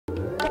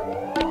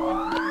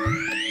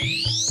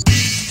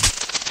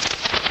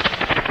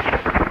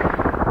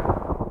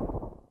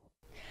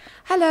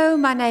Hello,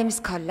 my name is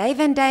Carly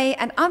Van Day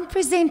and I'm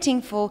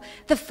presenting for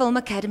the Film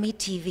Academy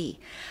TV.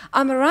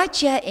 I'm right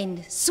here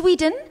in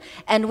Sweden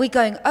and we're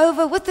going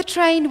over with the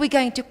train. We're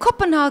going to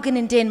Copenhagen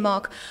in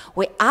Denmark,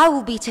 where I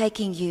will be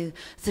taking you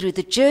through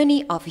the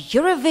journey of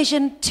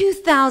Eurovision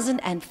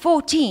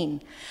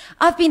 2014.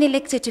 I've been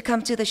elected to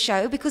come to the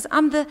show because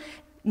I'm the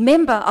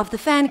member of the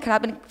fan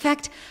club. In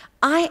fact,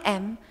 I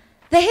am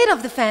the head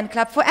of the fan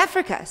club for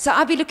Africa. So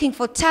I'll be looking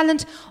for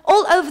talent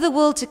all over the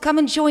world to come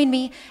and join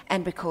me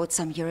and record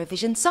some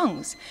Eurovision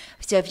songs.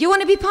 So if you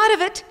want to be part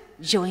of it,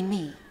 join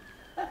me.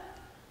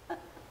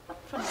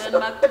 From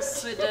Denmark to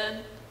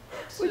Sweden.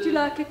 Would you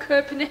like a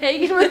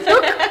Copenhagen with your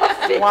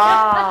coffee?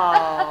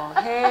 Wow.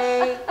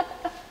 Hey.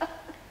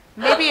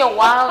 Maybe a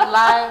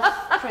wildlife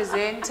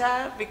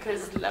presenter,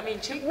 because let me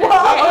check that.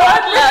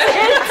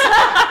 Wildlife?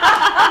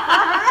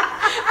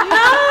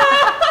 No!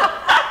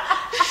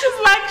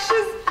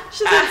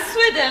 She's in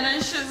Sweden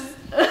and she's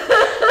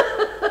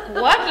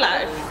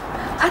wildlife.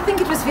 I think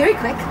it was very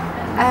quick.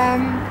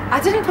 I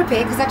didn't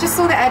prepare because I just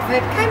saw the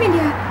advert, came in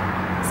here,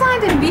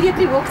 signed and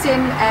immediately walked in,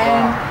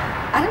 and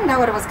I didn't know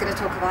what I was going to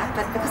talk about,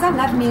 but because I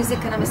love music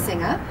and I'm a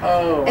singer,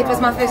 it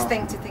was my first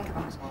thing to think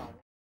about.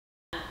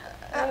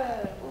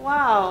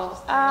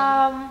 Wow.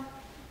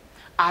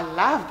 I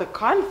love the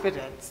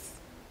confidence,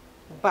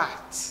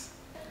 but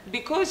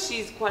because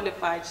she's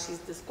qualified, she's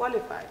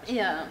disqualified.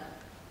 Yeah.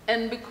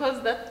 And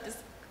because that is,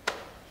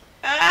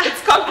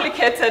 it's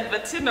complicated,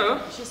 but you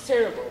know. She's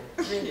terrible.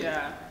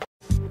 Yeah.